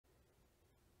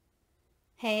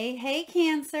Hey,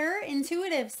 Cancer,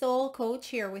 Intuitive Soul Coach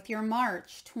here with your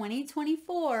March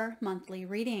 2024 monthly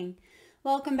reading.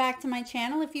 Welcome back to my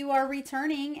channel if you are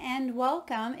returning, and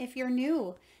welcome if you're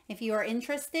new. If you are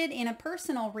interested in a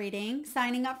personal reading,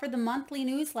 signing up for the monthly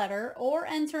newsletter, or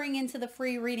entering into the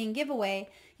free reading giveaway,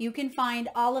 you can find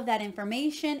all of that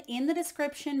information in the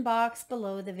description box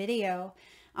below the video.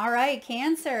 All right,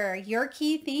 Cancer, your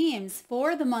key themes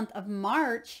for the month of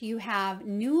March, you have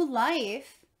new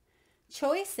life,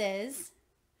 choices,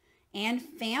 and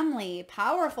family.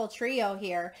 Powerful trio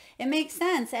here. It makes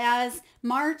sense as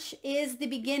March is the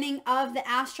beginning of the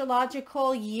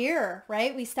astrological year,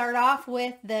 right? We start off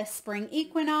with the spring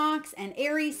equinox and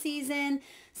Aries season.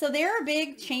 So there are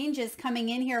big changes coming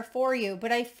in here for you,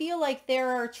 but I feel like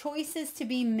there are choices to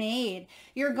be made.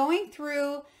 You're going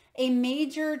through a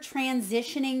major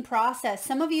transitioning process.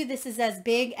 Some of you, this is as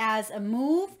big as a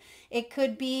move. It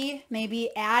could be maybe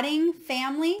adding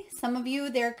family. Some of you,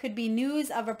 there could be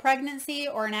news of a pregnancy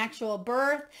or an actual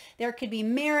birth. There could be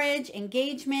marriage,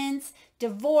 engagements,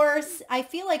 divorce. I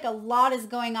feel like a lot is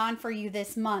going on for you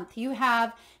this month. You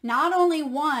have not only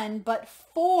one, but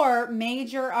four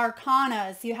major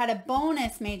arcanas. You had a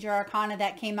bonus major arcana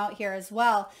that came out here as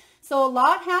well. So a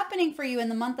lot happening for you in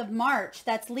the month of March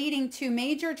that's leading to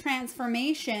major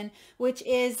transformation, which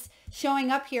is showing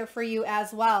up here for you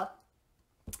as well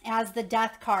as the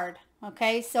Death card.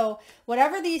 Okay, so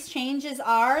whatever these changes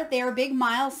are, they are big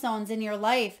milestones in your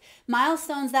life.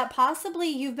 Milestones that possibly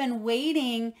you've been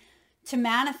waiting to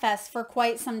manifest for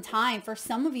quite some time. For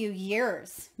some of you,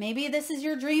 years. Maybe this is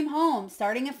your dream home,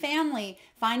 starting a family,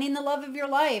 finding the love of your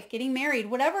life, getting married,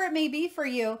 whatever it may be for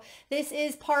you. This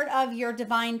is part of your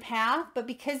divine path, but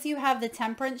because you have the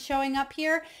Temperance showing up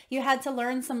here, you had to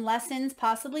learn some lessons,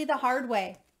 possibly the hard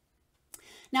way.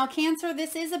 Now, Cancer,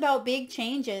 this is about big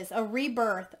changes, a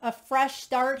rebirth, a fresh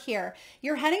start here.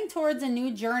 You're heading towards a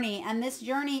new journey, and this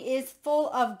journey is full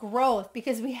of growth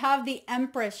because we have the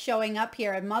Empress showing up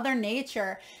here in Mother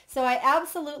Nature. So I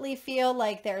absolutely feel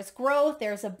like there's growth,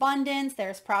 there's abundance,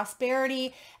 there's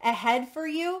prosperity ahead for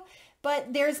you.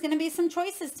 But there's going to be some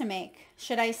choices to make.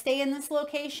 Should I stay in this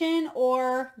location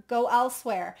or go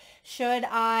elsewhere? Should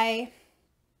I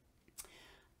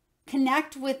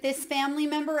connect with this family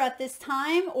member at this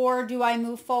time, or do I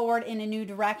move forward in a new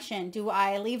direction? Do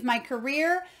I leave my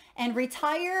career and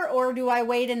retire, or do I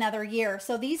wait another year?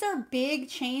 So these are big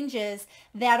changes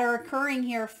that are occurring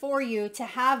here for you to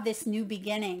have this new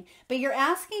beginning. But you're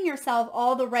asking yourself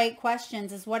all the right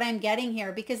questions is what I'm getting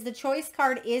here, because the choice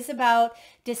card is about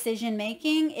decision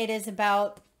making. It is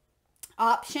about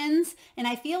options, and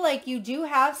I feel like you do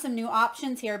have some new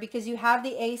options here because you have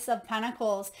the Ace of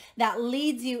Pentacles that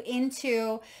leads you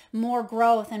into more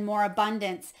growth and more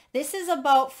abundance. This is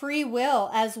about free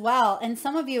will as well, and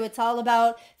some of you, it's all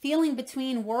about feeling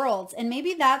between worlds, and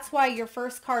maybe that's why your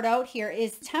first card out here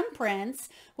is Temperance,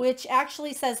 which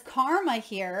actually says karma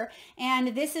here, and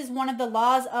this is one of the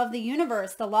laws of the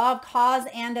universe, the law of cause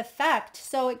and effect.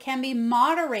 So it can be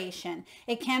moderation,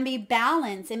 it can be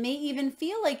balance, it may even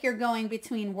feel like you're going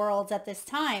between worlds at this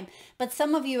time. But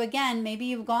some of you, again, maybe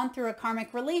you've gone through a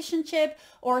karmic relationship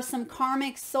or some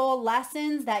karmic soul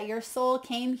lessons that your soul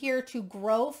came here to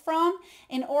grow from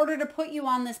in order to put you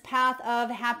on this path of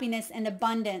happiness and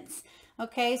abundance.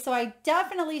 Okay, so I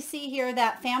definitely see here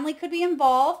that family could be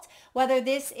involved, whether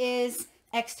this is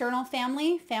external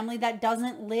family, family that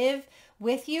doesn't live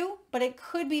with you, but it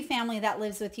could be family that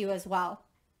lives with you as well.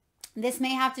 This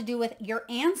may have to do with your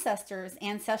ancestors,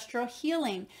 ancestral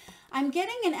healing. I'm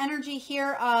getting an energy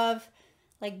here of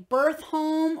like birth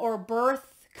home or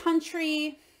birth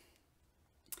country.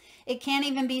 It can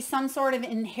even be some sort of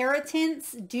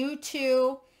inheritance due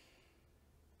to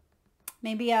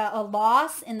maybe a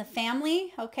loss in the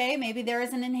family. Okay, maybe there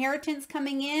is an inheritance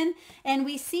coming in, and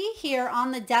we see here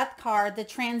on the Death card the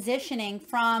transitioning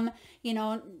from, you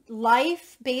know,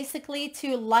 life basically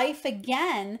to life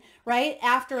again, right,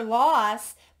 after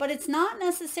loss. But it's not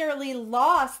necessarily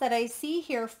loss that I see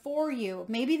here for you.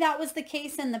 Maybe that was the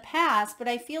case in the past, but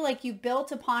I feel like you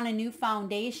built upon a new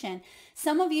foundation.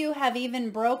 Some of you have even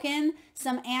broken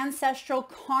some ancestral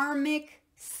karmic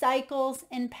cycles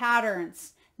and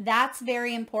patterns. That's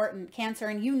very important, Cancer,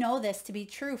 and you know this to be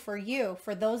true for you,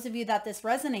 for those of you that this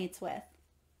resonates with.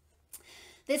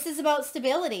 This is about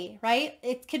stability, right?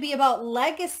 It could be about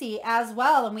legacy as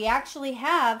well. And we actually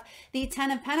have the Ten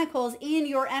of Pentacles in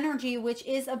your energy, which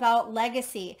is about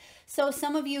legacy. So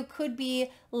some of you could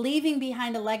be leaving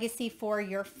behind a legacy for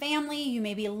your family. You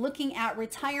may be looking at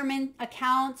retirement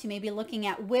accounts. You may be looking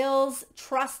at wills,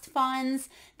 trust funds,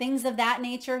 things of that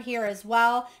nature here as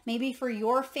well. Maybe for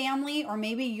your family, or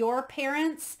maybe your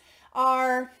parents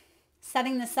are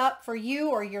setting this up for you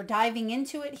or you're diving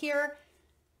into it here.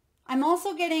 I'm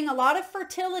also getting a lot of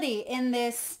fertility in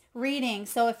this reading.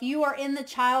 So if you are in the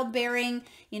childbearing,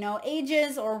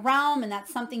 ages or realm, and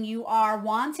that's something you are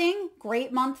wanting,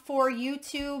 great month for you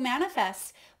to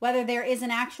manifest, whether there is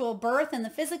an actual birth in the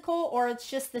physical or it's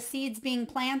just the seeds being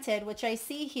planted, which I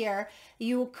see here.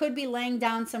 You could be laying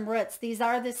down some roots. These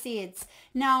are the seeds.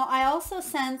 Now, I also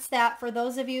sense that for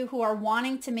those of you who are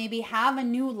wanting to maybe have a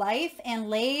new life and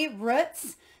lay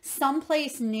roots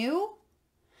someplace new,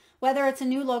 whether it's a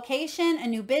new location, a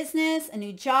new business, a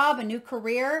new job, a new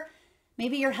career,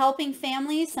 maybe you're helping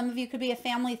families. Some of you could be a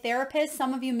family therapist.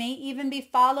 Some of you may even be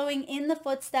following in the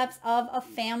footsteps of a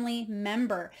family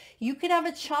member. You could have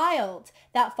a child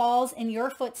that falls in your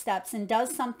footsteps and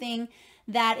does something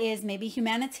that is maybe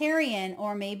humanitarian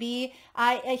or maybe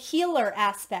a healer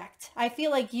aspect. I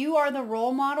feel like you are the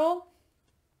role model.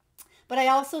 But I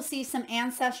also see some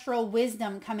ancestral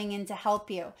wisdom coming in to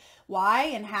help you. Why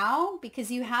and how?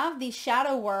 Because you have the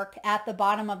shadow work at the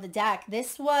bottom of the deck.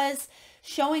 This was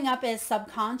showing up as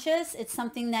subconscious. It's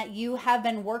something that you have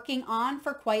been working on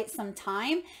for quite some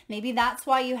time. Maybe that's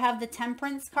why you have the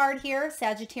Temperance card here,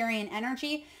 Sagittarian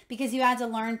energy, because you had to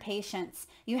learn patience.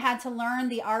 You had to learn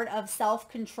the art of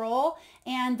self-control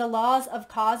and the laws of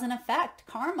cause and effect,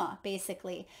 karma,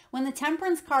 basically. When the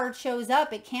Temperance card shows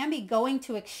up, it can be going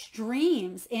to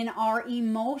extremes in our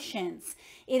emotions.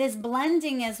 It is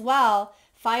blending as well,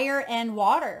 fire and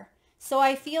water. So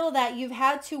I feel that you've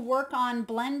had to work on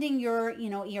blending your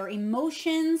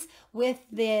emotions with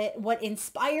what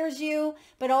inspires you,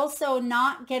 but also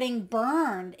not getting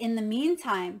burned in the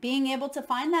meantime, being able to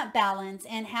find that balance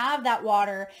and have that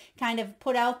water kind of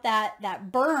put out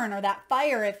that burn or that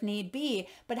fire if need be.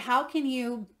 But how can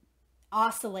you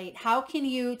oscillate? How can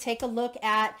you take a look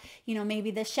at,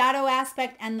 maybe the shadow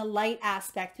aspect and the light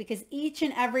aspect? Because each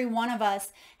and every one of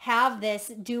us have this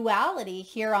duality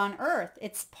here on earth.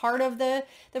 It's part of the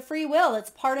free will. It's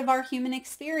part of our human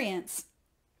experience.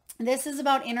 This is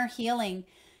about inner healing,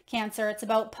 Cancer. It's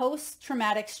about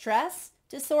post-traumatic stress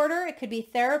disorder. It could be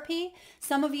therapy.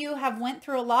 Some of you have went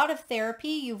through a lot of therapy.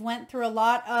 You've went through a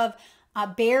lot of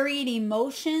buried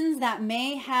emotions that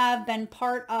may have been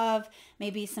part of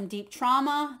maybe some deep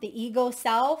trauma, the ego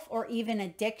self, or even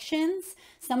addictions.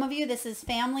 Some of you, this is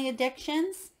family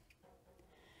addictions.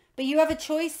 But you have a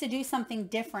choice to do something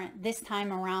different this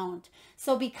time around.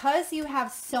 So because you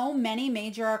have so many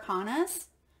major arcanas,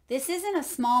 this isn't a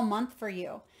small month for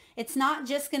you. It's not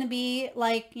just going to be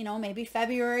like, maybe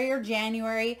February or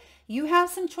January. You have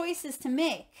some choices to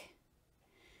make.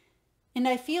 And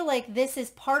I feel like this is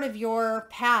part of your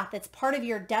path. It's part of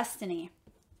your destiny.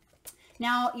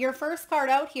 Now, your first card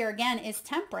out here, again, is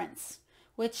Temperance,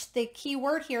 which the key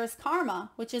word here is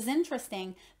karma, which is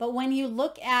interesting. But when you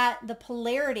look at the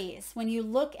polarities, when you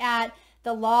look at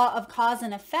the law of cause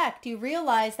and effect, you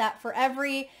realize that for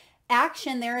every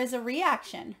action, there is a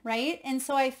reaction, right? And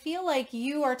so I feel like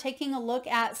you are taking a look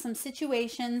at some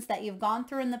situations that you've gone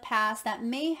through in the past that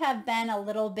may have been a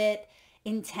little bit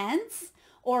intense.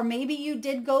 Or maybe you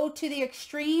did go to the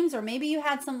extremes, or maybe you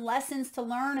had some lessons to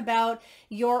learn about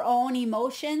your own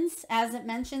emotions, as it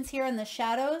mentions here in the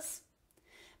shadows.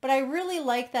 But I really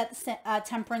like that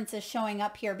Temperance is showing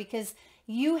up here because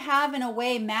you have, in a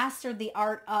way, mastered the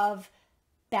art of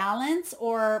balance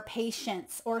or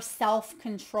patience or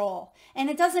self-control. And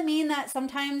it doesn't mean that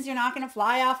sometimes you're not going to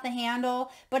fly off the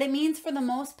handle, but it means for the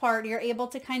most part, you're able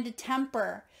to kind of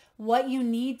temper what you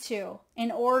need to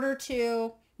in order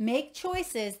to make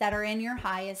choices that are in your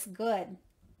highest good.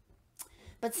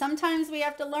 But sometimes we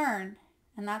have to learn,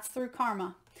 and that's through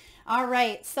karma. All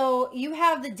right, so you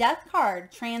have the Death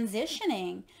card,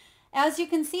 transitioning. As you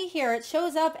can see here, it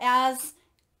shows up as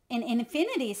an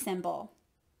infinity symbol.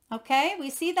 Okay, we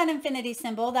see that infinity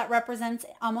symbol that represents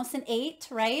almost an 8,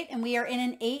 right? And we are in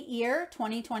an 8 year,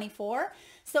 2024.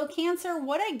 So Cancer,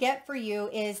 what I get for you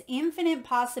is infinite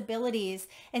possibilities.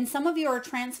 And some of you are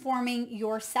transforming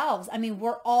yourselves. I mean,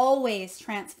 we're always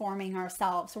transforming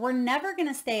ourselves. We're never going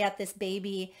to stay at this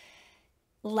baby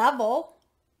level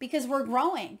because we're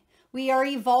growing. We are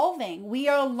evolving. We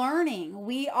are learning.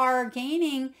 We are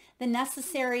gaining the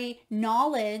necessary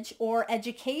knowledge or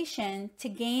education to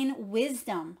gain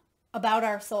wisdom about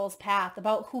our soul's path,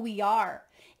 about who we are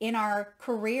in our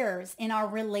careers, in our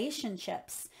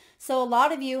relationships. So a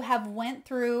lot of you have went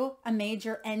through a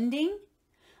major ending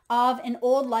of an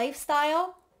old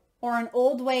lifestyle or an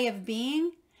old way of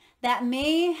being that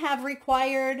may have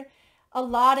required a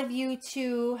lot of you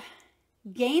to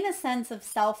gain a sense of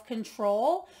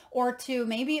self-control, or to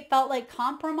maybe it felt like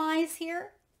compromise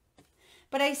here.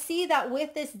 But I see that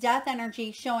with this death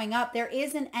energy showing up, there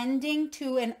is an ending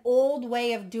to an old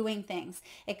way of doing things.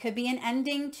 It could be an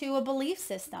ending to a belief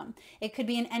system. It could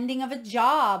be an ending of a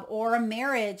job or a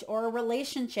marriage or a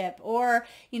relationship, or,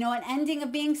 an ending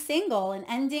of being single, an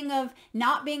ending of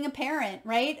not being a parent,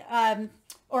 right?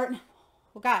 Or,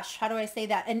 oh gosh, how do I say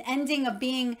that? An ending of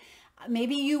being,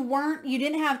 maybe you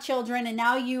didn't have children and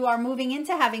now you are moving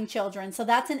into having children. So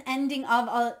that's an ending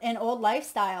of an old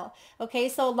lifestyle. Okay.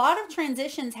 So a lot of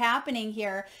transitions happening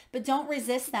here, but don't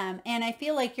resist them. And I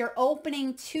feel like you're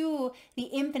opening to the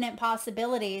infinite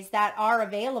possibilities that are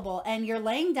available, and you're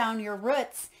laying down your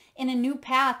roots in a new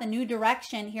path, a new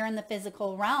direction here in the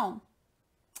physical realm.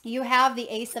 You have the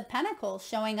Ace of Pentacles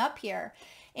showing up here,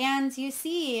 and you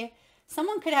see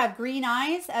someone could have green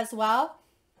eyes as well.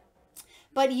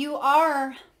 But you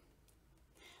are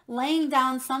laying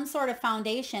down some sort of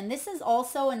foundation. This is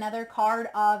also another card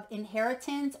of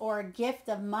inheritance or a gift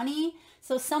of money.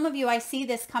 So some of you, I see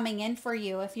this coming in for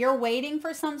you. If you're waiting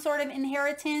for some sort of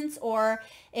inheritance, or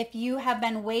if you have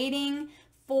been waiting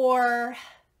for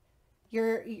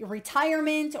your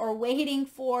retirement, or waiting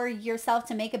for yourself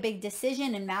to make a big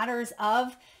decision in matters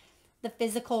of the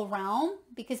physical realm,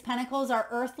 because pentacles are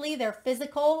earthly, they're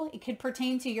physical. It could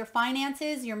pertain to your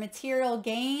finances, your material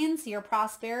gains, your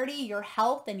prosperity, your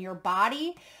health, and your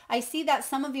body. I see that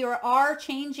some of you are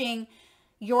changing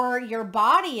your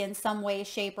body in some way,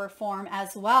 shape, or form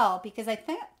as well, because I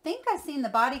think I've seen the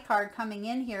body card coming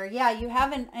in here. Yeah, you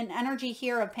have an energy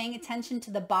here of paying attention to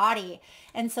the body.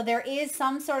 And so there is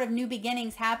some sort of new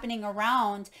beginnings happening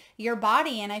around your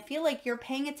body. And I feel like you're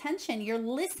paying attention, you're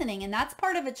listening, and that's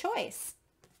part of a choice.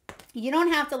 You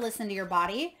don't have to listen to your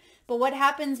body, but what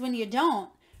happens when you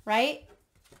don't, right?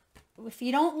 If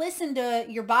you don't listen to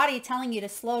your body telling you to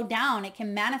slow down, it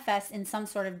can manifest in some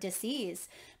sort of disease.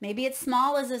 Maybe it's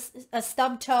small as a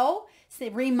stub toe,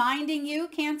 reminding you,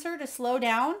 Cancer, to slow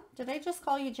down. Did I just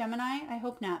call you Gemini? I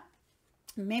hope not.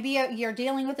 Maybe you're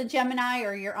dealing with a Gemini,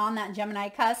 or you're on that Gemini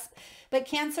cusp. But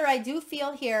Cancer, I do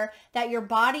feel here that your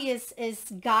body is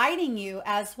guiding you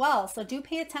as well. So do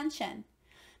pay attention.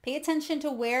 Pay attention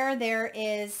to where there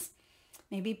is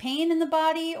maybe pain in the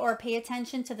body, or pay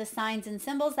attention to the signs and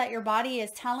symbols that your body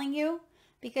is telling you,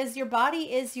 because your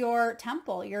body is your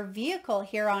temple, your vehicle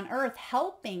here on earth,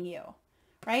 helping you,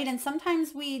 right? And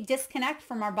sometimes we disconnect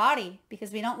from our body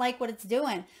because we don't like what it's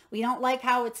doing. We don't like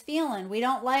how it's feeling. We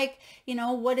don't like,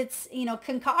 what it's,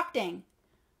 concocting.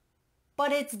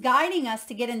 But it's guiding us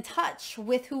to get in touch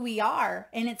with who we are,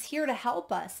 and it's here to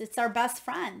help us. It's our best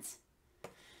friend.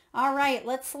 All right,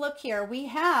 let's look here. We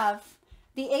have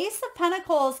the Ace of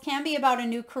Pentacles can be about a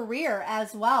new career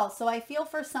as well. So I feel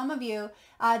for some of you,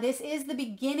 this is the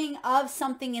beginning of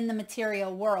something in the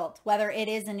material world, whether it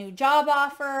is a new job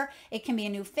offer, it can be a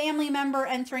new family member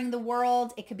entering the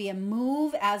world, it could be a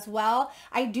move as well.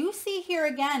 I do see here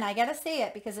again, I got to say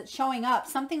it because it's showing up,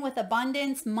 something with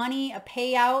abundance, money, a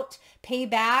payout,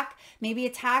 payback, maybe a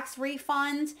tax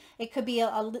refund. It could be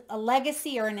a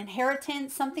legacy or an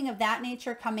inheritance, something of that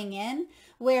nature coming in,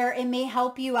 where it may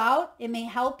help you out. It may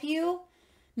help you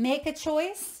make a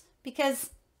choice, because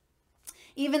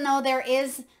even though there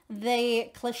is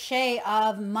the cliche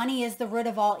of money is the root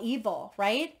of all evil,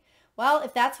 right? Well,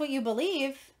 if that's what you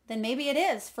believe, then maybe it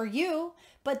is for you,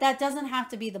 but that doesn't have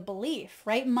to be the belief,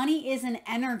 right? Money is an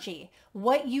energy.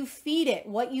 What you feed it,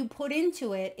 what you put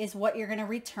into it, is what you're going to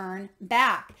return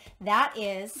back. That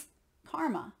is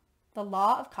karma, the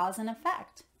law of cause and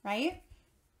effect, right?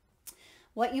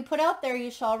 What you put out there, you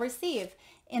shall receive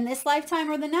in this lifetime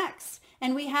or the next.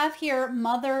 And we have here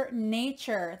Mother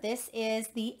Nature. This is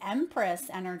the Empress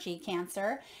energy,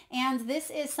 Cancer. And this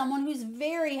is someone who's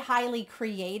very highly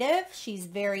creative. She's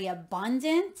very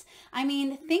abundant. I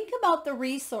mean, think about the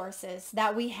resources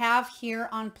that we have here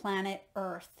on planet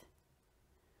Earth.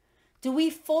 Do we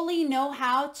fully know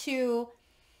how to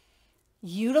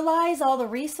utilize all the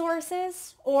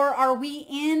resources? Or are we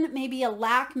in maybe a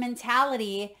lack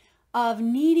mentality of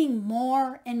needing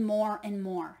more and more and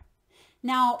more?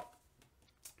 Now,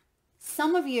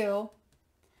 some of you,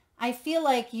 I feel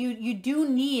like you do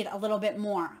need a little bit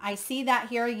more. I see that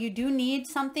here. You do need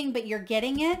something, but you're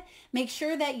getting it. Make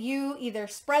sure that you either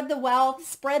spread the wealth,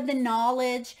 spread the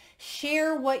knowledge,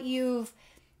 share what you've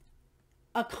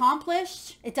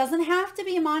accomplished. It doesn't have to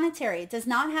be monetary. It does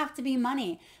not have to be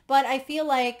money. But I feel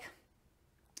like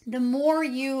the more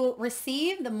you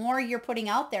receive, the more you're putting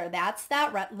out there. That's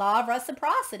that law of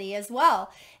reciprocity as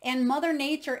well. And Mother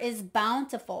Nature is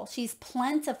bountiful. She's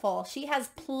plentiful. She has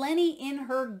plenty in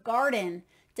her garden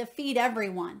to feed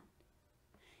everyone.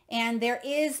 And there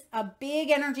is a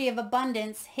big energy of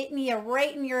abundance hitting you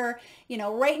right in your,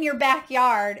 right in your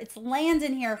backyard. It's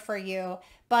landing here for you,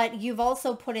 but you've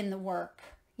also put in the work.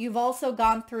 You've also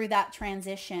gone through that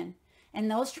transition. And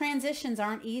those transitions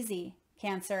aren't easy,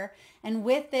 Cancer. And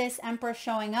with this Empress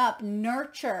showing up,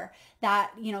 nurture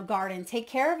that, garden. Take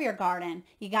care of your garden.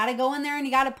 You got to go in there and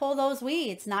you got to pull those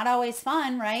weeds. Not always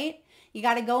fun, right? You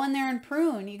got to go in there and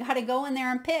prune. You got to go in there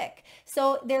and pick.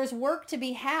 So there's work to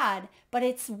be had, but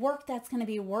it's work that's going to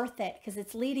be worth it because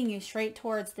it's leading you straight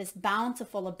towards this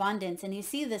bountiful abundance. And you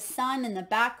see the sun in the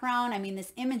background. I mean,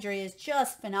 this imagery is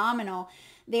just phenomenal.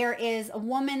 There is a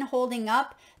woman holding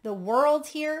up the world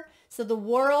here. So the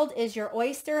world is your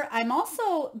oyster. I'm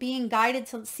also being guided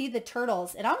to see the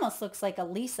turtles. It almost looks like a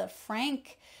Lisa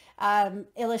Frank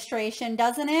illustration,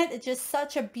 doesn't it? It's just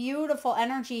such a beautiful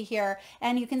energy here.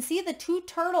 And you can see the two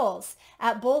turtles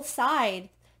at both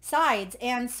sides.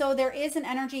 And so there is an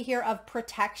energy here of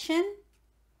protection,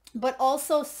 but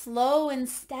also slow and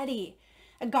steady.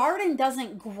 A garden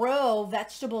doesn't grow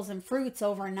vegetables and fruits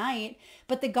overnight,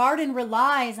 but the garden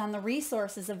relies on the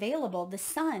resources available, the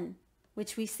sun,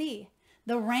 which we see,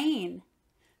 the rain,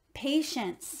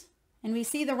 patience, and we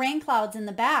see the rain clouds in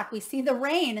the back. We see the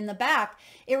rain in the back.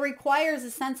 It requires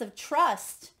a sense of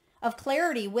trust, of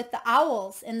clarity with the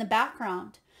owls in the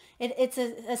background. It's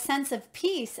a sense of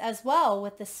peace as well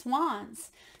with the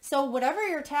swans. So whatever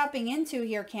you're tapping into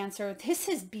here, Cancer, this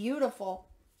is beautiful.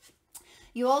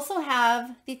 You also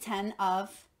have the 10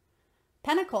 of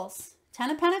Pentacles. 10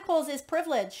 of Pentacles is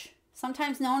privilege,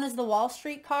 sometimes known as the Wall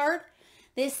Street card.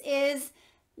 This is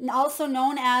also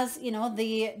known as,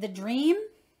 the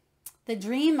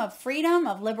dream of freedom,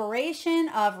 of liberation,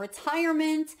 of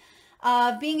retirement,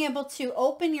 of being able to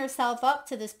open yourself up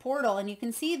to this portal. And you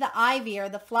can see the ivy or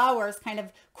the flowers kind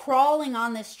of crawling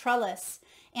on this trellis,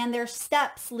 and there's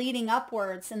steps leading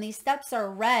upwards, and these steps are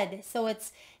red. So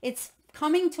it's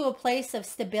coming to a place of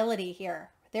stability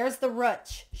here. There's the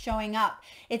root showing up.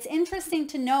 It's interesting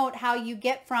to note how you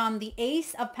get from the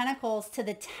Ace of Pentacles to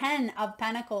the 10 of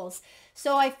Pentacles.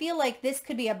 So I feel like this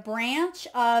could be a branch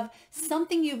of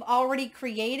something you've already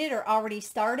created or already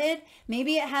started.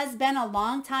 Maybe it has been a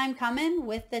long time coming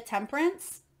with the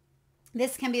Temperance.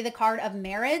 This can be the card of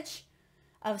marriage,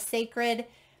 of sacred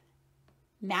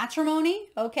matrimony.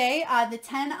 Okay. The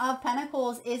 10 of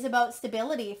Pentacles is about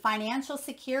stability, financial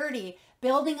security,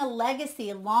 building a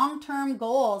legacy, long-term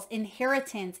goals,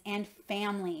 inheritance, and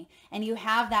family. And you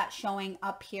have that showing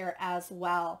up here as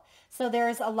well. So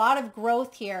there's a lot of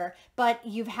growth here, but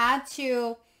you've had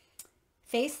to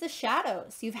face the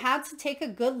shadows. You've had to take a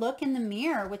good look in the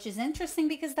mirror, which is interesting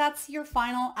because that's your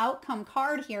final outcome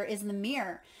card here is the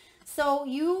mirror. So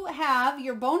you have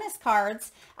your bonus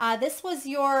cards. This was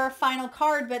your final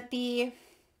card, but the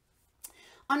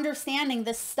understanding,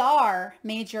 the star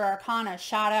major arcana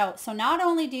shot out. So not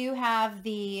only do you have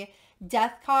the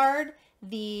death card,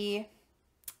 the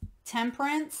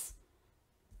temperance,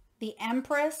 the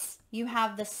empress, you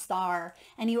have the star,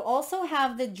 and you also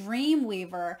have the dream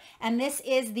weaver, and this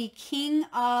is the king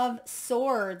of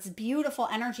swords. Beautiful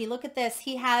energy. Look at this.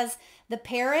 He has the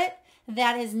parrot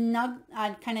that is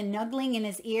kind of nuggling in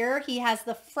his ear. He has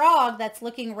the frog that's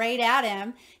looking right at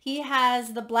him. He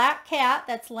has the black cat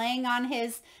that's laying on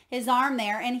his arm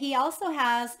there. And he also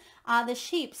has the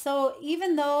sheep. So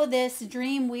even though this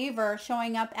dream weaver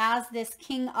showing up as this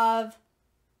king of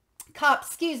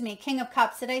cups, king of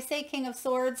cups. Did I say king of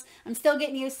swords? I'm still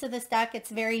getting used to this deck. It's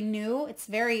very new. It's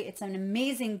an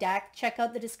amazing deck. Check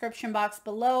out the description box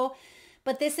below.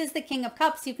 But this is the King of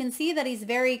Cups. You can see that he's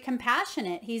very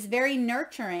compassionate. He's very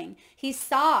nurturing. He's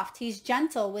soft. He's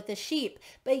gentle with the sheep,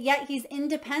 but yet he's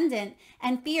independent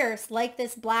and fierce like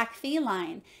this black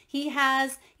feline. He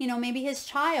has, maybe his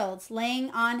child's laying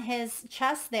on his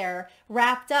chest there,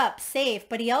 wrapped up, safe.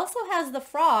 But he also has the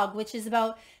frog, which is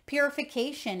about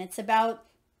purification. It's about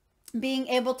being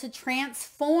able to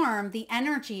transform the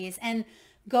energies and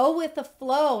go with the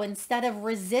flow instead of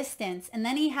resistance. And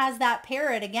then he has that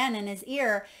parrot again in his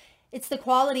ear. It's the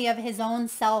quality of his own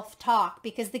self-talk,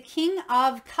 because the King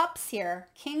of Cups here,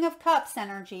 King of Cups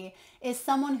energy, is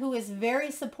someone who is very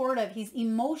supportive. He's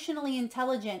emotionally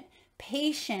intelligent,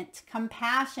 patient,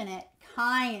 compassionate,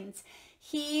 kind.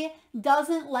 He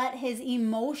doesn't let his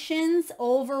emotions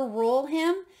overrule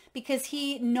him, because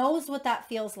he knows what that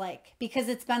feels like, because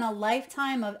it's been a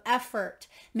lifetime of effort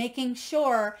making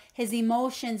sure his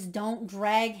emotions don't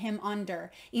drag him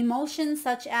under. Emotions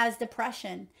such as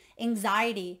depression,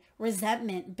 anxiety,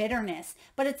 resentment, bitterness.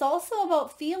 But it's also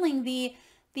about feeling the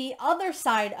other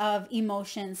side of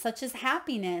emotions, such as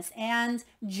happiness and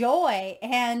joy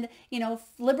and,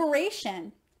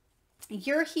 liberation.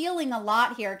 You're healing a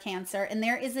lot here, Cancer, and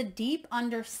there is a deep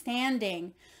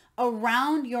understanding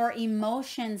around your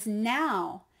emotions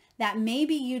now that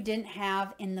maybe you didn't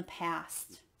have in the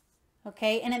past.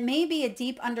 Okay, and it may be a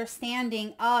deep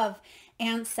understanding of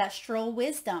ancestral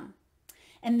wisdom.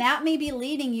 And that may be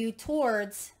leading you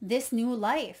towards this new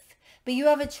life. But you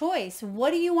have a choice.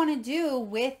 What do you want to do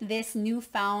with this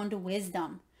newfound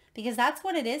wisdom? Because that's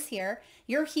what it is here.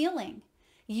 You're healing.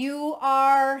 You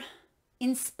are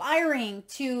inspiring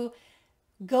to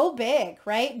go big,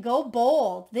 right? Go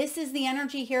bold. This is the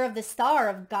energy here of the star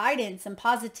of guidance and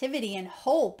positivity and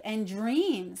hope and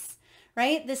dreams,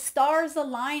 right? The stars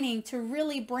aligning to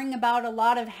really bring about a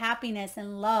lot of happiness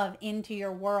and love into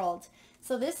your world.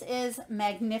 So this is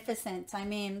magnificent. I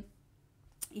mean,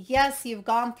 yes, you've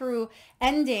gone through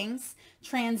endings,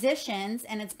 transitions,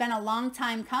 and it's been a long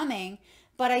time coming.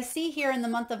 But I see here in the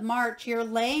month of March, you're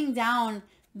laying down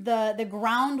the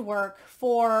groundwork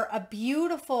for a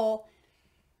beautiful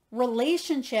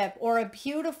relationship or a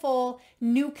beautiful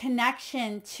new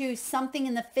connection to something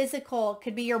in the physical. It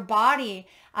could be your body,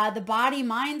 the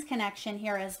body-mind connection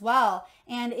here as well.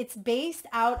 And it's based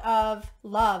out of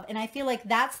love. And I feel like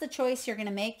that's the choice you're going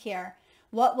to make here.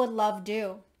 What would love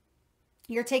do?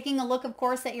 You're taking a look, of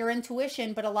course, at your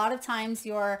intuition, but a lot of times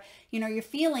your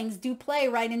feelings do play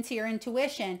right into your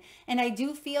intuition. And I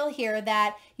do feel here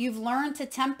that you've learned to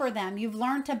temper them. You've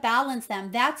learned to balance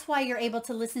them. That's why you're able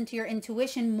to listen to your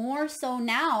intuition more so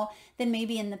now than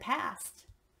maybe in the past.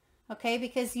 Okay,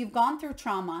 because you've gone through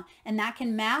trauma and that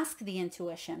can mask the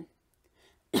intuition.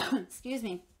 Excuse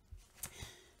me.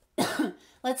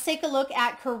 Let's take a look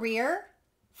at career,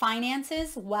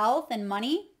 finances, wealth, and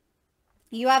money.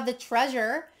 You have the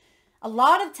Treasure, a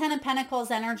lot of Ten of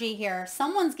Pentacles energy here.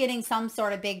 Someone's getting some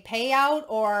sort of big payout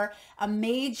or a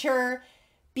major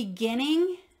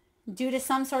beginning due to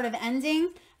some sort of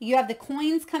ending. You have the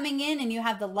coins coming in and you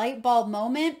have the light bulb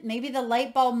moment. Maybe the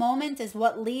light bulb moment is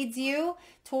what leads you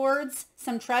towards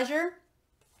some treasure.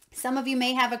 Some of you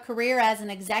may have a career as an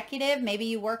executive. Maybe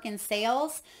you work in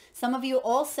sales. Some of you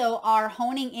also are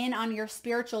honing in on your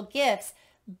spiritual gifts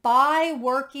by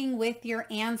working with your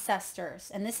ancestors.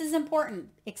 And this is important,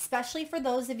 especially for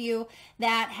those of you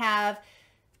that have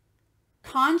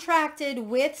contracted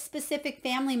with specific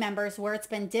family members where it's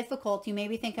been difficult. You may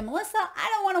be thinking, Melissa, I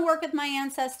don't want to work with my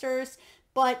ancestors.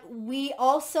 But we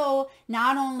also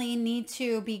not only need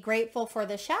to be grateful for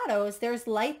the shadows, there's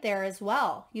light there as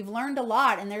well. You've learned a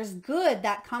lot and there's good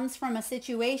that comes from a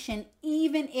situation,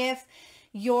 even if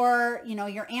your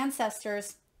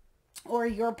ancestors or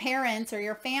your parents or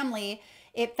your family,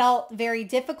 it felt very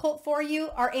difficult for you.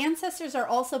 Our ancestors are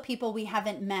also people we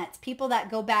haven't met, people that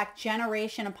go back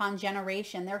generation upon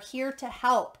generation. They're here to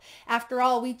help. After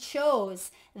all, we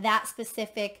chose that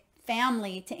specific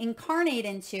family to incarnate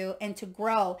into and to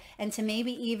grow and to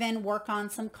maybe even work on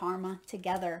some karma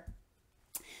together.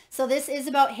 So this is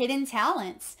about hidden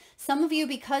talents. Some of you,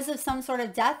 because of some sort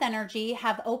of death energy,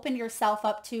 have opened yourself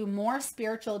up to more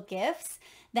spiritual gifts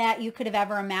that you could have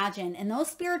ever imagined. And those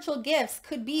spiritual gifts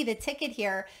could be the ticket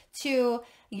here to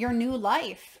your new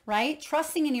life, right?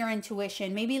 Trusting in your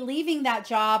intuition, maybe leaving that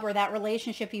job or that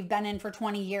relationship you've been in for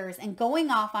 20 years and going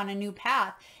off on a new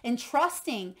path and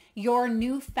trusting your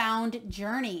newfound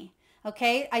journey.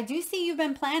 Okay, I do see you've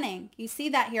been planning. You see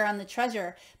that here on the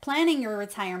Treasure, planning your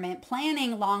retirement,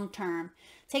 planning long-term,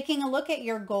 taking a look at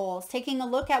your goals, taking a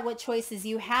look at what choices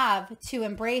you have to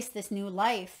embrace this new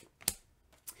life.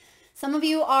 Some of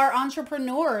you are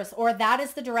entrepreneurs, or that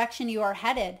is the direction you are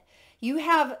headed. You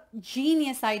have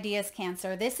genius ideas,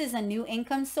 Cancer. This is a new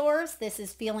income source. This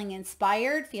is feeling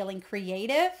inspired, feeling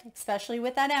creative, especially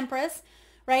with that Empress,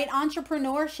 right?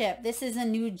 Entrepreneurship. This is a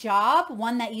new job,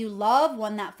 one that you love,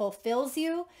 one that fulfills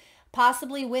you.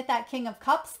 Possibly with that King of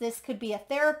Cups, this could be a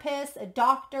therapist, a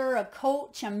doctor, a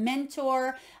coach, a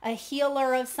mentor, a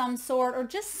healer of some sort, or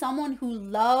just someone who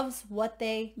loves what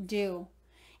they do.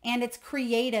 And it's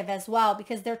creative as well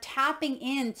because they're tapping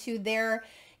into their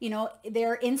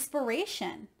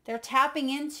inspiration. They're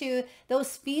tapping into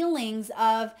those feelings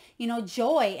of,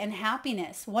 joy and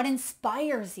happiness. What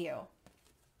inspires you?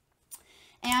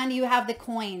 And you have the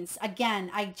coins. Again,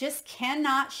 I just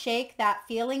cannot shake that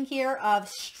feeling here of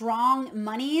strong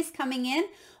monies coming in.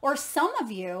 Or some of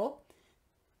you,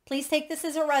 please take this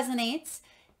as it resonates.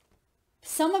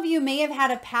 Some of you may have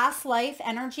had a past life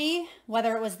energy,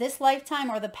 whether it was this lifetime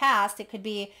or the past. It could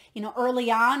be, early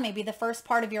on, maybe the first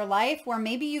part of your life, where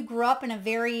maybe you grew up in a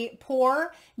very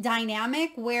poor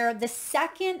dynamic where the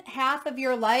second half of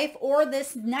your life or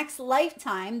this next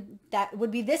lifetime, that would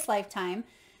be this lifetime,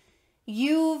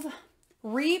 you've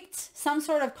reaped some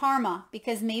sort of karma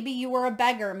because maybe you were a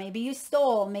beggar, maybe you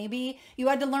stole, maybe you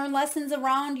had to learn lessons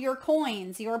around your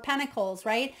coins, your pentacles,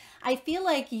 right? I feel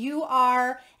like you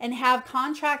are and have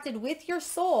contracted with your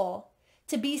soul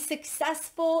to be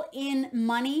successful in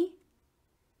money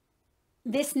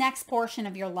this next portion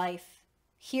of your life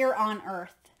here on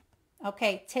earth.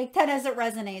 Okay, take that as it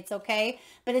resonates, okay?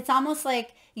 But it's almost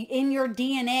like in your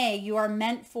DNA, you are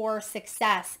meant for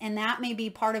success. And that may be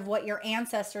part of what your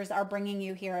ancestors are bringing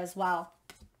you here as well.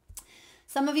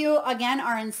 Some of you, again,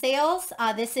 are in sales.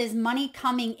 This is money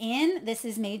coming in. This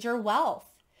is major wealth.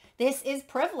 This is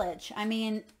privilege. I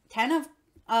mean, 10 of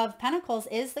Pentacles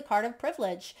is the card of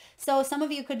privilege. So some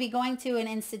of you could be going to an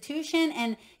institution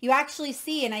and you actually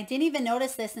see, and I didn't even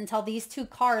notice this until these two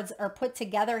cards are put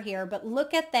together here, but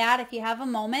look at that. If you have a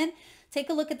moment, take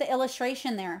a look at the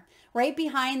illustration there. Right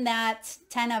behind that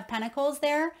 10 of Pentacles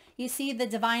there, you see the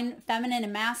divine feminine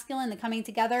and masculine, the coming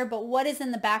together. But what is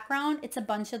in the background? It's a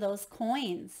bunch of those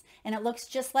coins. And it looks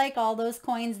just like all those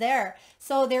coins there.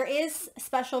 So there is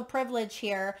special privilege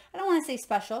here. I don't want to say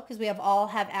special because we all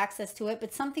have access to it,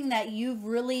 but something that you've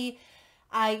really,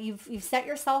 you've set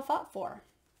yourself up for.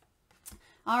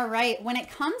 All right. When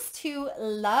it comes to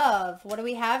love, what do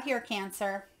we have here,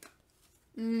 Cancer?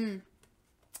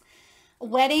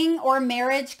 Wedding or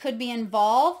marriage could be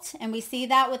involved, and we see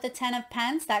that with the 10 of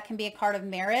Pence. That can be a card of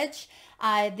marriage.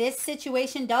 This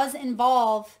situation does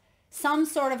involve some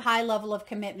sort of high level of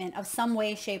commitment of some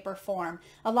way, shape, or form.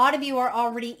 A lot of you are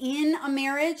already in a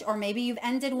marriage, or maybe you've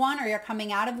ended one or you're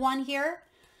coming out of one here.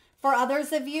 For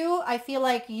others of you, I feel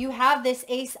like you have this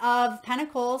Ace of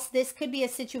Pentacles. This could be a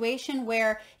situation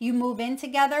where you move in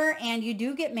together and you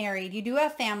do get married. You do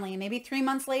have family. Maybe 3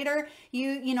 months later,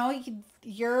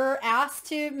 you're asked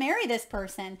to marry this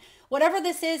person. Whatever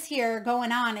this is here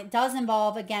going on, it does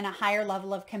involve, again, a higher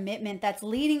level of commitment that's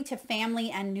leading to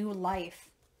family and new life.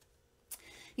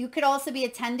 You could also be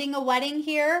attending a wedding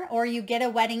here, or you get a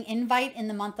wedding invite in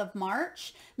the month of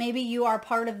March. Maybe you are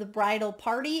part of the bridal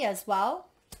party as well.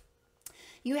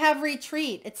 You have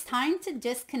retreat. It's time to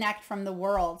disconnect from the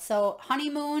world. So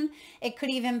honeymoon, it could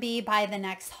even be by the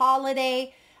next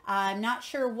holiday. I'm not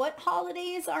sure what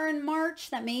holidays are in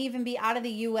March. That may even be out of the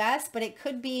US, but it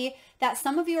could be that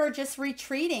some of you are just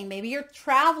retreating. Maybe you're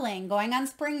traveling, going on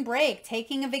spring break,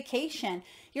 taking a vacation.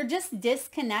 You're just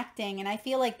disconnecting. And I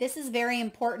feel like this is very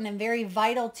important and very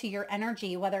vital to your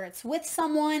energy, whether it's with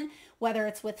someone, whether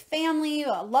it's with family,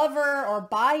 a lover, or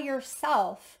by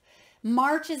yourself.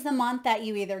 March is the month that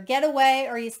you either get away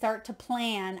or you start to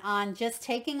plan on just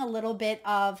taking a little bit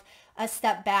of a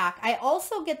step back. I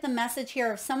also get the message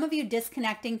here of some of you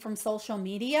disconnecting from social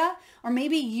media, or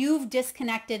maybe you've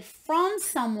disconnected from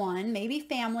someone, maybe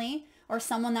family or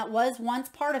someone that was once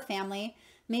part of family.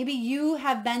 Maybe you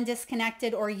have been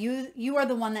disconnected, or you are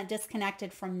the one that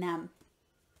disconnected from them.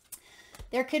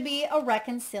 There could be a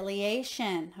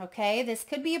reconciliation, okay? This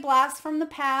could be a blast from the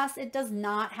past. It does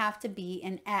not have to be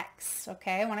an ex,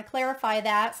 okay? I want to clarify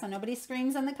that so nobody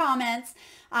screams in the comments.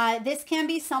 This can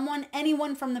be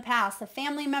anyone from the past, a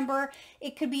family member.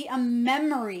 It could be a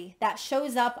memory that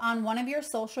shows up on one of your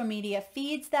social media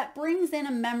feeds that brings in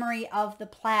a memory of the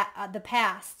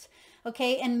past,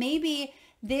 okay? And maybe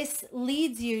this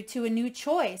leads you to a new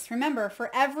choice. Remember,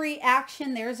 for every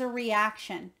action, there's a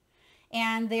reaction.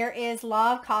 And there is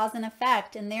law of cause and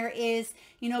effect, and there is,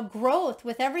 growth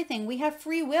with everything. We have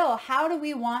free will. How do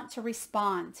we want to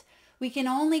respond? We can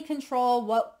only control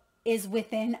what is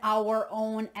within our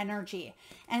own energy.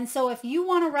 And so if you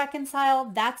want to reconcile,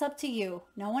 that's up to you,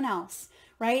 no one else,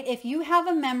 right? If you have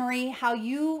a memory, how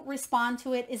you respond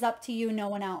to it is up to you, no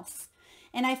one else.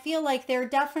 And I feel like there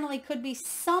definitely could be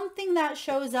something that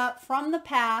shows up from the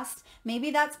past.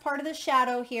 Maybe that's part of the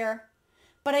shadow here.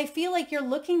 But I feel like you're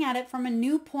looking at it from a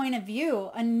new point of view,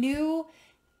 a new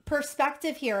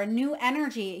perspective here, a new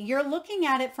energy. You're looking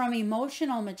at it from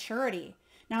emotional maturity.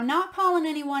 Now, not calling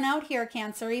anyone out here,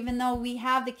 Cancer, even though we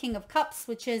have the King of Cups,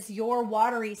 which is your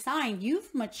watery sign.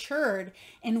 You've matured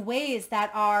in ways that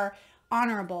are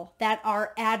honorable, that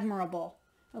are admirable.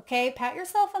 Okay, pat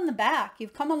yourself on the back.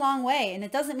 You've come a long way. And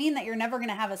it doesn't mean that you're never going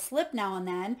to have a slip now and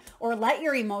then or let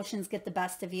your emotions get the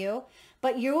best of you.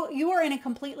 But you are in a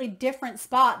completely different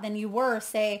spot than you were,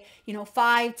 say,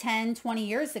 5, 10, 20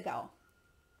 years ago.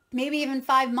 Maybe even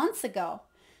 5 months ago.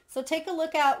 So take a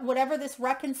look at whatever this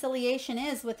reconciliation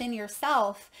is within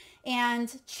yourself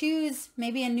and choose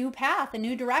maybe a new path, a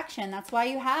new direction. That's why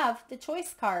you have the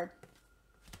choice card.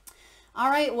 All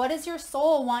right, what does your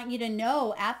soul want you to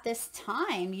know at this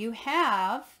time? You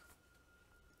have,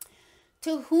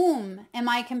 to whom am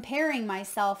I comparing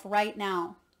myself right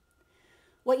now?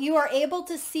 What you are able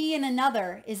to see in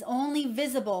another is only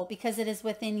visible because it is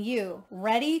within you,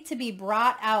 ready to be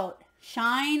brought out.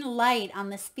 Shine light on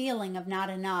this feeling of not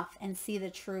enough and see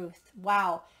the truth.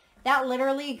 Wow. That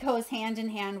literally goes hand in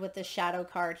hand with the shadow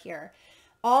card here.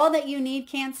 All that you need,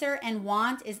 Cancer, and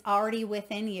want is already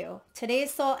within you.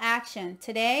 Today's soul action.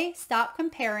 Today, stop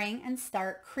comparing and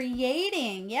start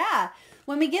creating. Yeah.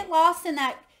 When we get lost in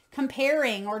that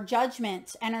comparing or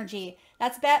judgment energy,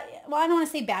 that's bad. Well, I don't want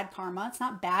to say bad karma. It's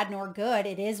not bad nor good.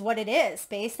 It is what it is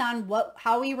based on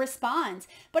how we respond.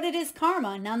 But it is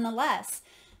karma nonetheless.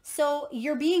 So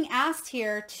you're being asked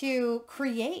here to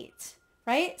create,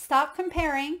 right? Stop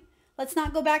comparing. Let's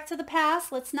not go back to the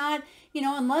past. Let's not,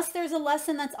 unless there's a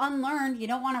lesson that's unlearned, you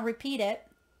don't want to repeat it.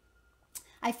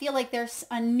 I feel like there's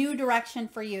a new direction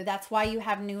for you. That's why you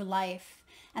have new life.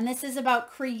 And this is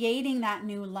about creating that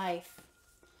new life.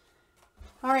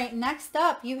 All right, next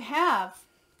up you have,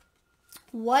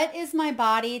 what is my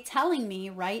body telling me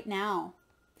right now?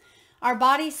 Our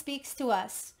body speaks to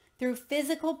us through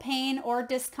physical pain or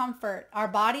discomfort. Our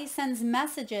body sends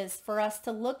messages for us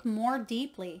to look more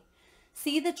deeply.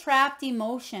 See the trapped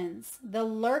emotions, the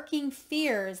lurking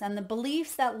fears, and the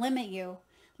beliefs that limit you.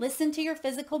 Listen to your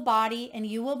physical body and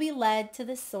you will be led to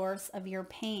the source of your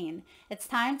pain. It's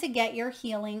time to get your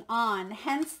healing on.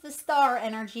 Hence the star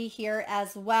energy here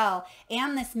as well,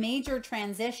 and this major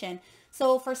transition.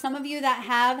 So for some of you that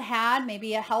have had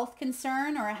maybe a health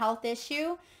concern or a health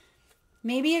issue,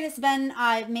 maybe it has been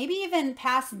maybe even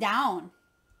passed down.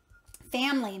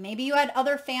 Family, maybe you had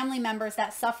other family members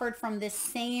that suffered from this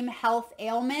same health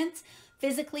ailment,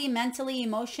 physically, mentally,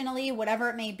 emotionally, whatever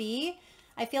it may be.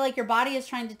 I feel like your body is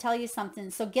trying to tell you something.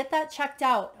 So get that checked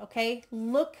out, okay?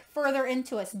 Look further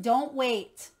into us. Don't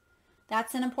wait.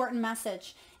 That's an important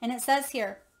message. And it says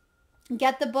here,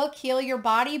 get the book Heal Your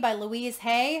Body by Louise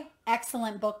Hay.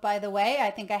 Excellent book, by the way.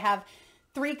 I think I have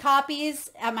 3 copies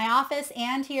at my office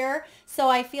and here. So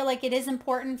I feel like it is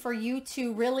important for you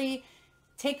to really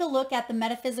take a look at the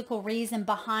metaphysical reason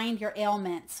behind your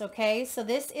ailments, okay? So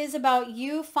this is about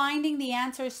you finding the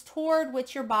answers toward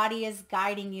which your body is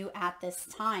guiding you at this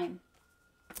time.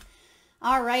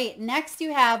 All right, next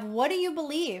you have, what do you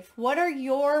believe? What are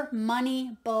your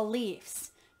money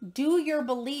beliefs? Do your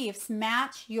beliefs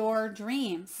match your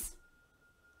dreams?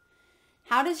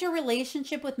 How does your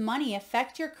relationship with money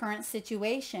affect your current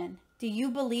situation? Do you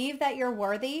believe that you're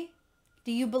worthy?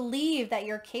 Do you believe that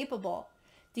you're capable?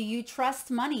 Do you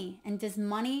trust money? And does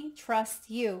money trust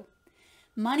you?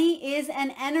 Money is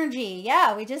an energy.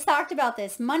 Yeah, we just talked about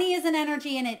this. Money is an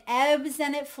energy and it ebbs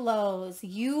and it flows.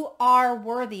 You are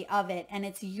worthy of it. And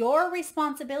it's your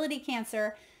responsibility,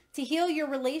 Cancer, to heal your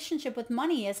relationship with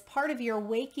money as part of your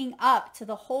waking up to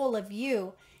the whole of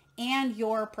you and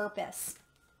your purpose.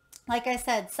 Like I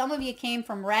said, some of you came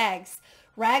from rags.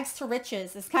 Rags to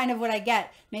riches is kind of what I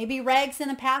get. Maybe rags in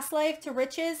a past life to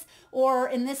riches, or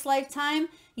in this lifetime,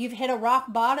 you've hit a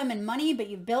rock bottom in money, but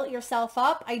you've built yourself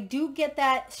up. I do get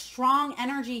that strong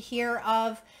energy here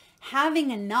of having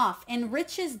enough. And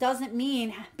riches doesn't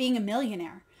mean being a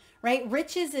millionaire, right?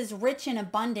 Riches is rich in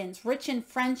abundance, rich in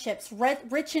friendships,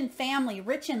 rich in family,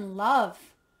 rich in love.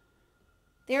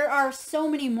 There are so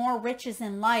many more riches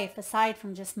in life aside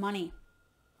from just money.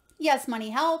 Yes, money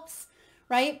helps,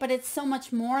 right? But it's so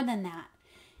much more than that.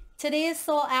 Today's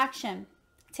soul action.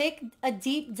 Take a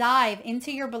deep dive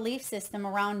into your belief system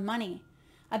around money.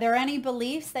 Are there any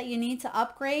beliefs that you need to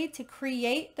upgrade to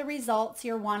create the results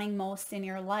you're wanting most in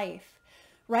your life?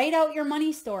 Write out your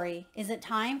money story. Is it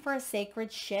time for a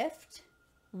sacred shift?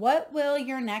 What will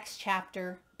your next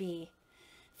chapter be?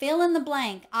 Fill in the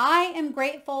blank. I am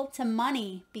grateful to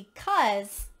money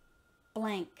because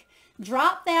blank.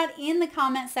 Drop that in the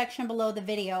comment section below the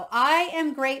video. I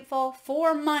am grateful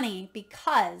for money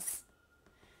because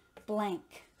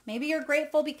blank. Maybe you're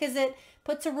grateful because it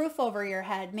puts a roof over your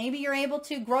head. Maybe you're able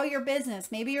to grow your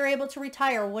business. Maybe you're able to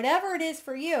retire. Whatever it is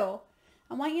for you,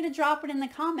 I want you to drop it in the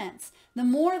comments. The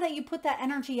more that you put that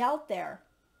energy out there,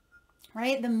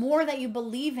 right? The more that you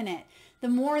believe in it, the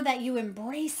more that you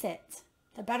embrace it,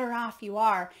 the better off you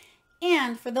are.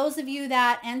 And for those of you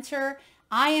that enter,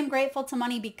 I am grateful to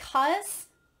money because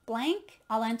blank,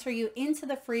 I'll enter you into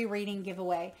the free reading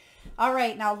giveaway. All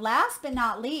right, now last but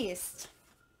not least,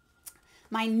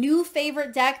 my new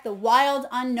favorite deck, the Wild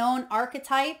Unknown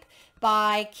Archetype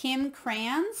by Kim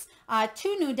Kranz.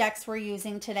 2 new decks we're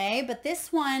using today, but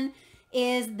this one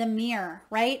is the mirror,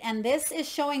 right? And this is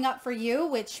showing up for you,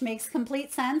 which makes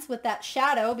complete sense with that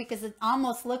shadow because it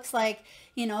almost looks like,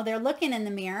 they're looking in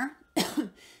the mirror.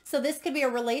 So this could be a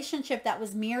relationship that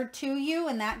was mirrored to you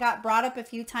and that got brought up a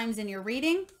few times in your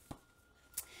reading.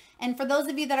 And for those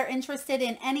of you that are interested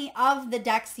in any of the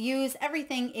decks used,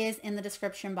 everything is in the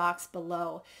description box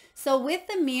below. So with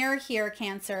the mirror here,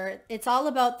 Cancer, it's all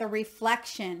about the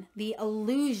reflection, the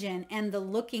illusion, and the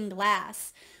looking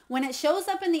glass. When it shows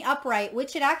up in the upright,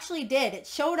 which it actually did, it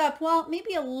showed up, well,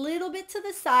 maybe a little bit to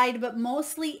the side, but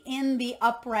mostly in the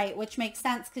upright, which makes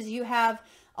sense because you have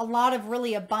a lot of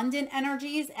really abundant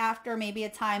energies after maybe a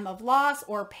time of loss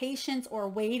or patience or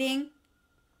waiting.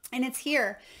 And it's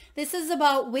here. This is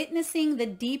about witnessing the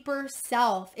deeper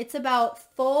self. It's about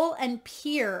full and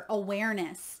pure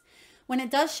awareness. When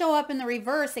it does show up in the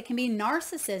reverse, it can be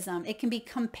narcissism. It can be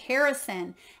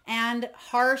comparison and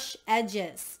harsh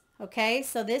edges. Okay,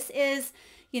 so this is,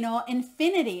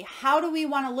 infinity. How do we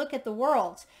want to look at the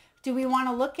world? Do we want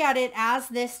to look at it as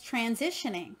this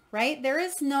transitioning, right? There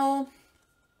is no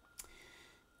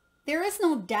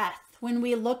death when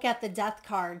we look at the death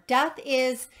card. Death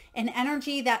is an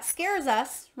energy that scares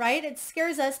us, right? It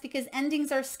scares us because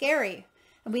endings are scary.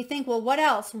 And we think, well, what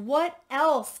else? What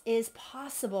else is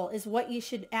possible is what you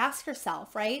should ask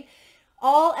yourself, right?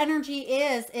 All energy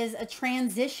is a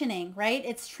transitioning, right?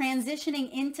 It's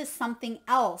transitioning into something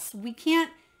else. We can't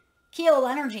kill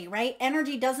energy, right?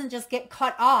 Energy doesn't just get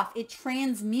cut off. It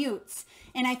transmutes.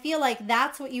 And I feel like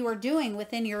that's what you are doing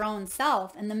within your own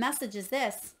self. And the message is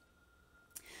this.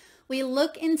 We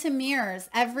look into mirrors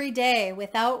every day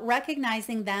without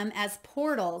recognizing them as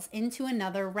portals into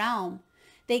another realm.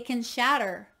 They can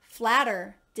shatter,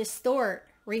 flatter, distort,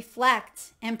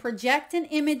 reflect, and project an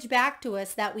image back to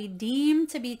us that we deem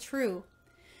to be true.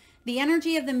 The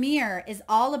energy of the mirror is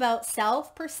all about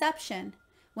self-perception.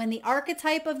 When the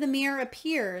archetype of the mirror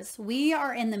appears, we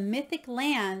are in the mythic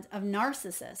land of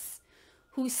Narcissus,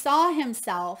 who saw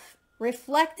himself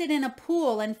reflected in a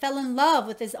pool and fell in love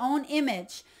with his own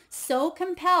image, so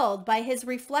compelled by his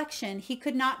reflection he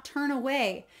could not turn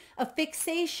away, a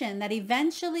fixation that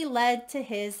eventually led to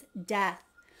his death.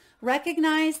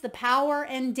 Recognize the power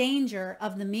and danger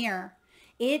of the mirror.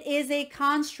 It is a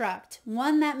construct,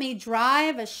 one that may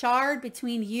drive a shard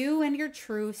between you and your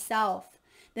true self.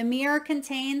 The mirror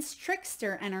contains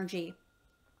trickster energy.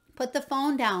 Put the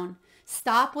phone down,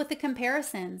 stop with the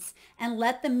comparisons, and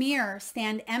let the mirror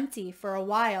stand empty for a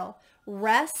while.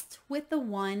 Rest with the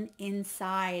one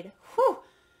inside. Whew!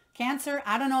 Cancer,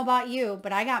 I don't know about you,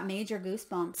 but I got major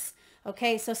goosebumps.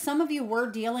 Okay, so some of you were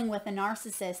dealing with a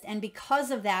narcissist, and because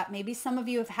of that, maybe some of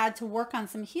you have had to work on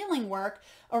some healing work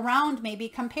around maybe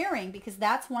comparing, because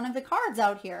that's one of the cards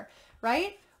out here,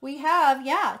 right? We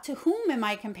have, to whom am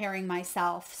I comparing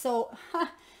myself? So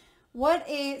what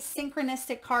a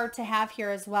synchronistic card to have here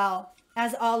as well,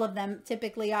 as all of them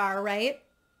typically are, right?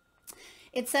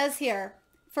 It says here,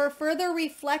 for further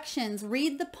reflections,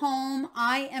 read the poem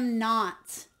I Am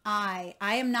Not I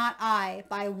Am Not I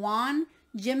by Juan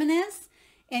Jimenez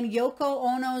and Yoko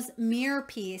Ono's Mirror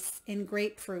piece in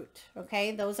Grapefruit.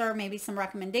 Okay, those are maybe some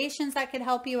recommendations that could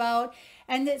help you out.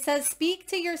 And it says, speak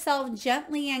to yourself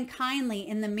gently and kindly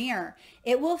in the mirror.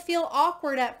 It will feel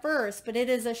awkward at first, but it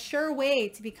is a sure way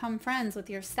to become friends with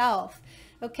yourself.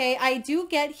 Okay, I do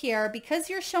get here, because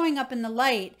you're showing up in the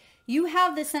light, you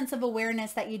have the sense of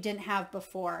awareness that you didn't have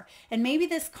before. And maybe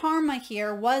this karma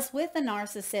here was with a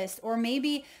narcissist, or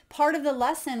maybe part of the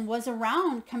lesson was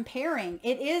around comparing.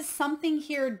 It is something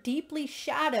here deeply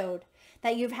shadowed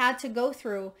that you've had to go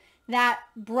through that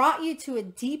brought you to a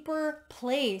deeper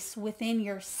place within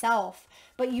yourself.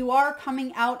 But you are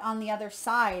coming out on the other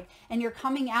side, and you're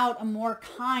coming out a more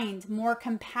kind, more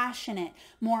compassionate,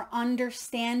 more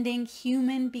understanding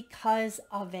human because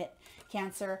of it.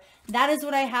 Cancer. That is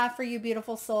what I have for you,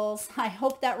 beautiful souls. I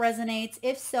hope that resonates.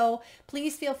 If so,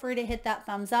 please feel free to hit that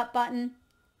thumbs up button.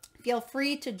 Feel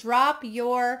free to drop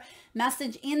your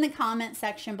message in the comment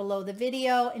section below the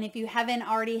video. And if you haven't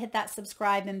already hit that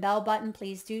subscribe and bell button,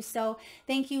 please do so.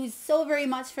 Thank you so very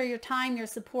much for your time, your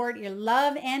support, your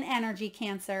love, and energy,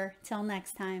 Cancer. Till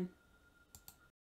next time.